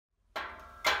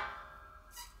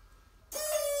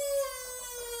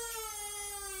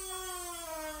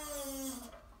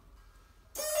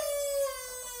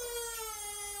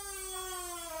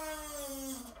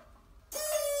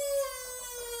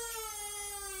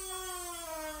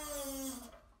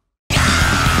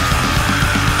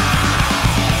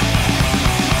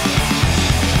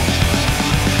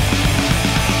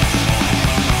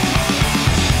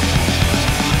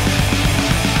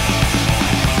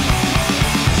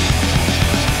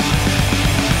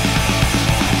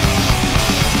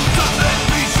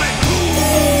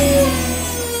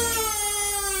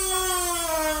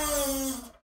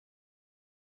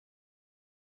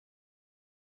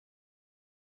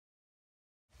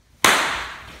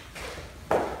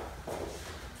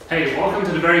Hey, welcome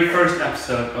to the very first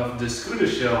episode of the Scooter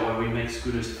Show, where we make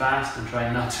scooters fast and try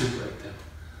not to break them.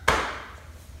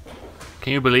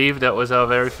 Can you believe that was our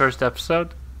very first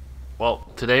episode? Well,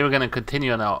 today we're going to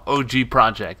continue on our OG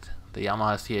project, the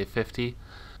Yamaha CA50.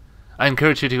 I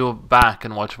encourage you to go back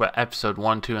and watch episode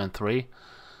 1, 2 and 3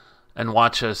 and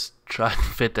watch us try to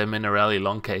fit the Minarelli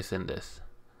long case in this.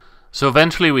 So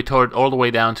eventually we tore it all the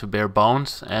way down to bare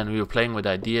bones, and we were playing with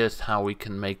ideas how we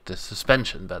can make the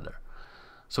suspension better.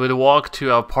 So with a walk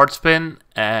to our parts bin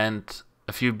and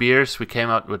a few beers, we came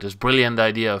out with this brilliant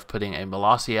idea of putting a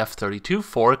Malossi F32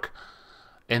 fork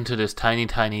into this tiny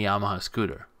Yamaha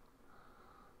scooter.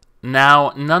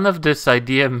 Now, none of this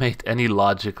idea made any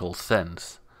logical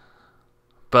sense,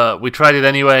 but we tried it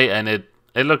anyway and it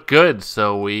looked good,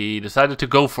 so we decided to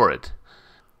go for it.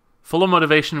 Full of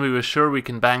motivation, we were sure we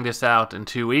can bang this out in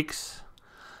 2 weeks.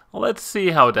 Well, let's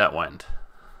see how that went.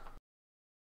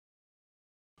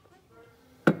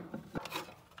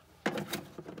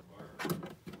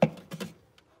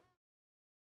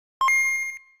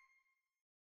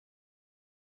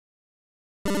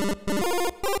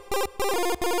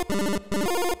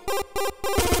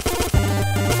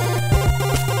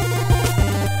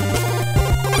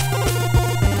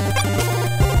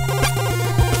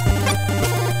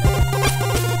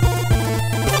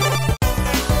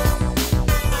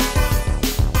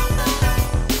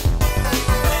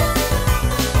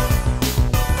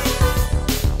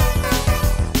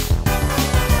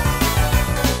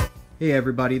 Hey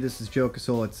everybody, this is Joe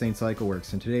Casola at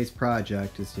SaintsCycleWorks, and today's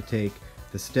project is to take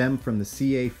the stem from the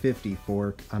CA50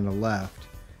 fork on the left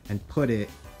and put it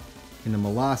in the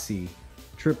Malossi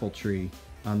triple tree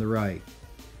on the right.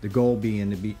 The goal being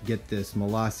to get this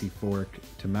Malossi fork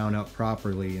to mount up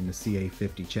properly in the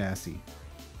CA50 chassis.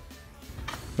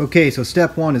 Okay, so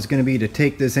step one is going to be to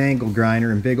take this angle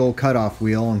grinder and big old cutoff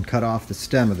wheel and cut off the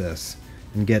stem of this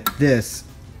and get this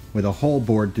with a hole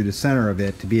bored through the center of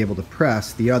it to be able to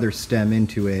press the other stem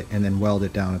into it and then weld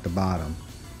it down at the bottom,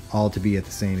 all to be at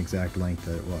the same exact length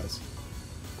that it was.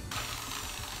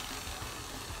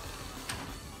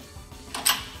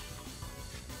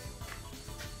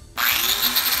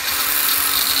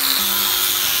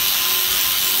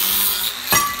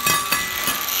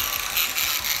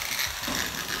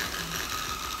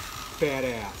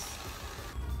 Badass.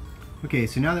 Okay,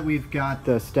 so now that we've got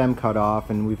the stem cut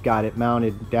off and we've got it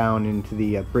mounted down into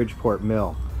the Bridgeport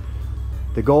mill,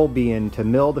 the goal being to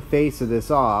mill the face of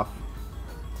this off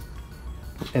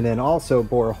and then also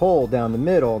bore a hole down the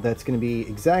middle that's going to be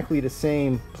exactly the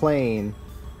same plane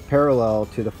parallel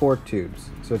to the fork tubes.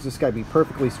 So it's just got to be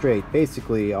perfectly straight,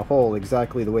 basically a hole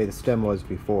exactly the way the stem was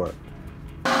before.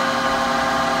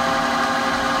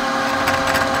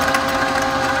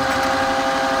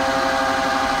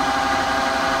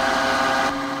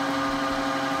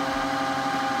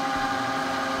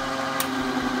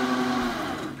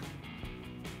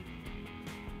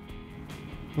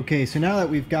 Okay, so now that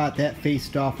we've got that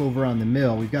faced off over on the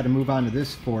mill, we've got to move on to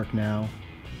this fork now.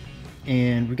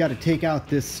 And we've got to take out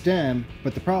this stem,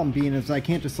 but the problem being is I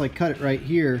can't just like cut it right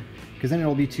here, because then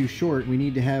it'll be too short. We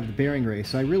need to have the bearing race.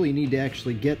 So I really need to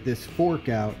actually get this fork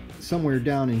out somewhere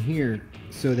down in here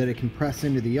so that it can press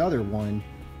into the other one,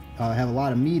 have a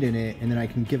lot of meat in it, and then I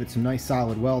can give it some nice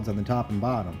solid welds on the top and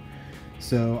bottom.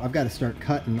 So I've got to start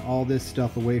cutting all this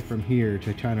stuff away from here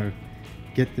to try to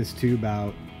get this tube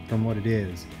out from what it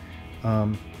is.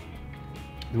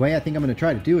 The way I think I'm going to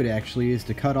try to do it actually is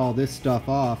to cut all this stuff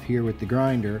off here with the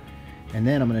grinder, and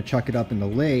then I'm going to chuck it up in the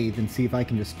lathe and see if I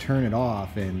can just turn it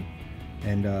off and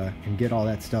get all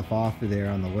that stuff off of there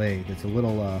on the lathe. It's a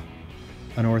little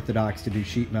unorthodox to do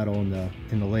sheet metal in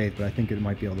the lathe, but I think it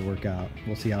might be able to work out.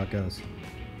 We'll see how it goes.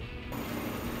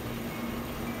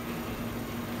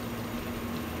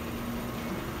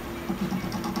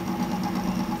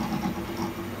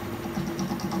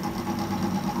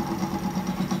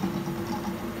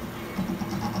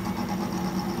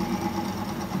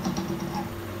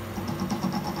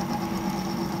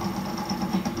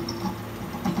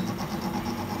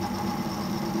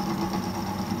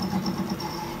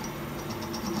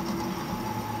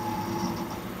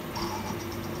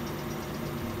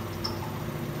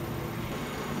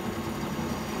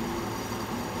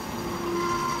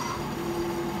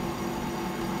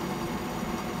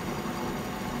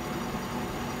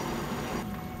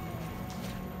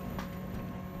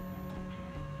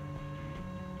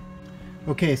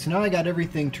 Okay, so now I got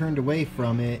everything turned away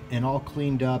from it and all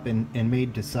cleaned up and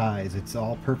made to size. It's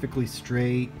all perfectly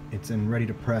straight, it's ready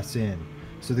to press in.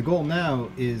 So the goal now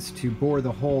is to bore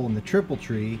the hole in the triple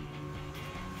tree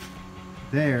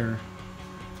there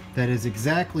that is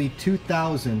exactly 2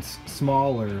 thousandths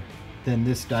smaller than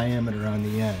this diameter on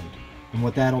the end. And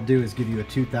what that'll do is give you a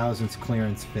 2/1000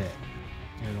 clearance fit.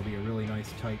 And it'll be a really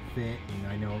nice tight fit, and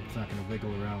I know it's not going to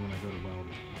wiggle around when I go to weld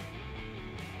it.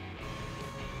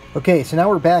 Okay, so now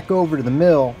we're back over to the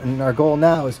mill, and our goal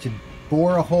now is to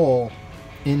bore a hole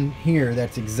in here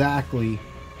that's exactly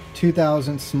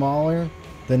 2/1000 smaller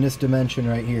than this dimension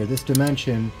right here. This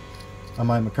dimension on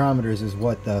my micrometers is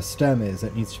what the stem is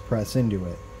that needs to press into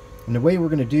it. And the way we're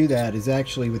going to do that is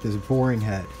actually with this boring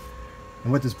head.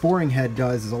 And what this boring head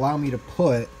does is allow me to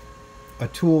put a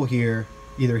tool here,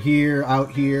 either here,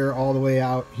 out here, all the way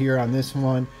out here on this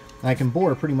one. And I can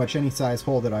bore pretty much any size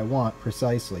hole that I want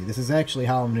precisely. This is actually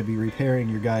how I'm going to be repairing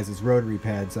your guys' rotary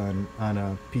pads on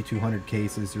P200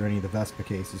 cases, or any of the Vespa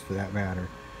cases for that matter.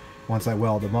 Once I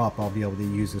weld them up, I'll be able to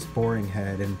use this boring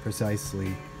head and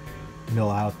precisely mill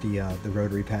out the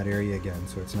rotary pad area again,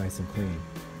 so it's nice and clean.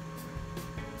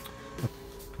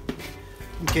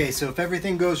 Okay, so if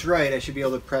everything goes right, I should be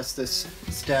able to press this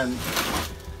stem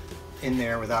in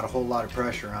there without a whole lot of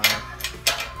pressure on it.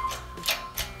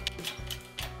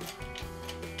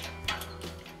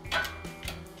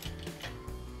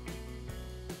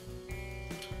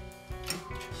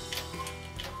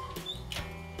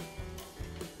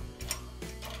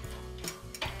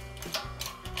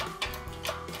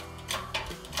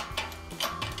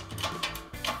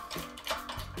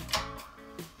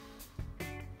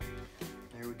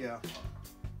 There we go.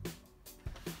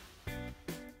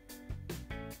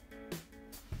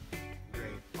 Great.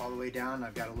 All the way down,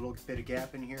 I've got a little bit of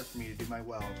gap in here for me to do my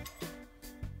weld.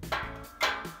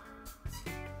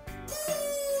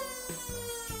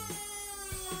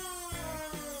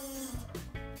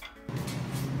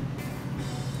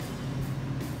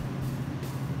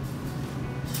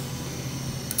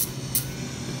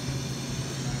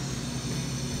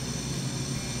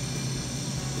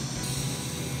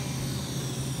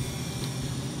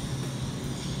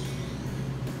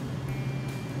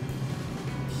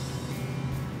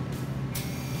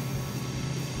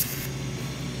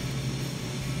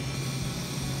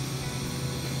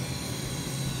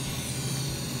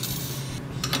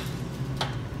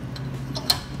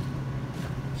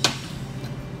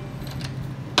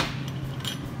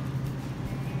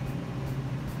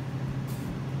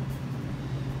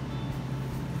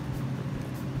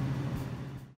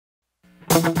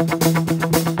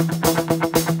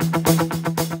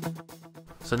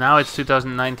 So now it's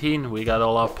 2019, we got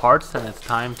all our parts, and it's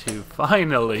time to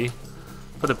finally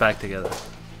put it back together.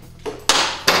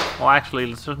 Well, actually,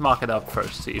 let's just mock it up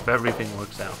first, see if everything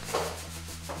works out.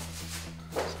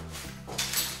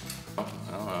 I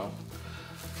don't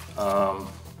know.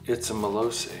 It's a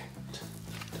Malossi.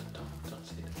 Don't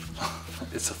say that.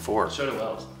 It's a 4. Show the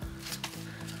welds.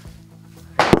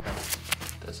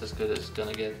 That's as good as it's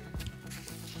gonna get.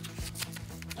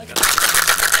 I got it.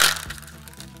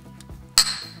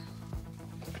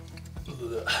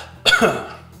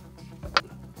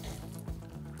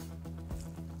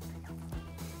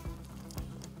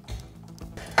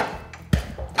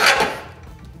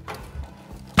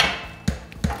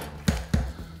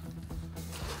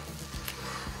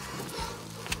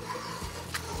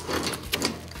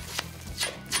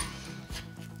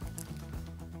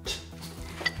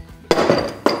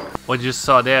 What you just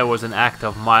saw there was an act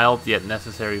of mild yet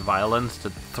necessary violence. The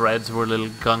threads were a little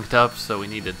gunked up, so we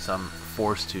needed some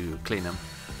force to clean them.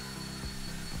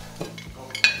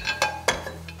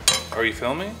 Are you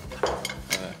filming?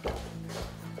 Okay.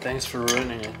 Thanks for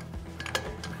ruining it.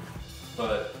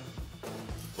 But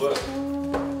what?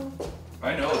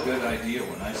 I know a good idea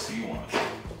when I see one.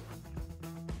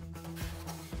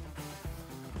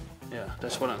 Yeah,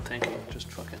 that's what I'm thinking.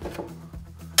 Just fucking.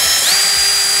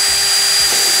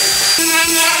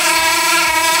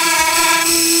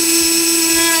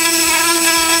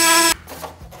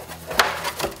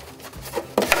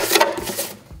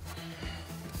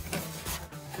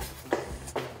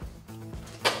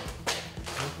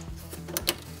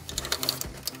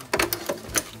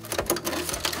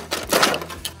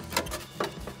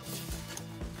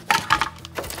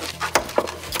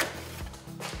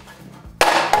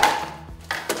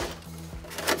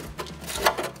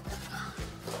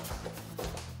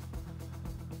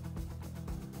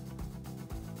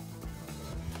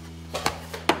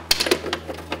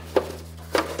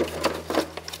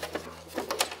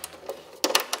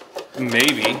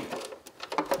 Maybe.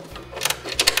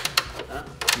 Huh?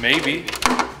 Maybe.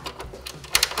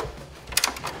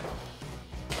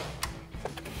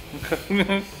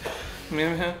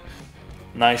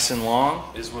 Nice and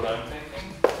long is what I'm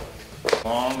thinking.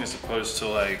 Long as opposed to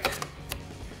like.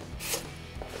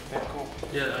 Yeah, cool.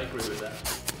 Yeah, I agree with that.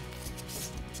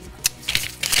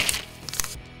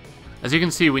 As you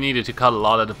can see, we needed to cut a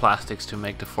lot of the plastics to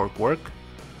make the fork work.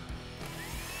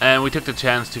 And we took the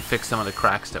chance to fix some of the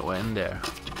cracks that were in there.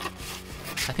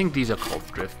 I think these are called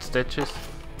drift stitches.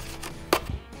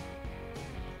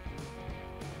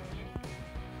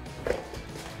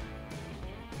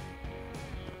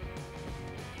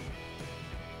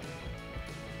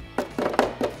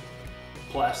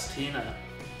 Plastina.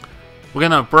 We're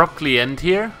gonna abruptly end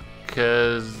here,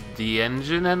 because the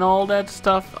engine and all that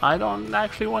stuff I don't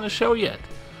actually want to show yet.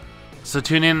 So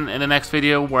tune in the next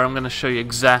video where I'm gonna show you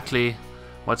exactly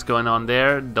what's going on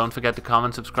there. Don't forget to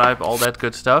comment, subscribe, all that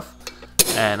good stuff.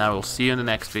 And I will see you in the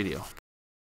next video.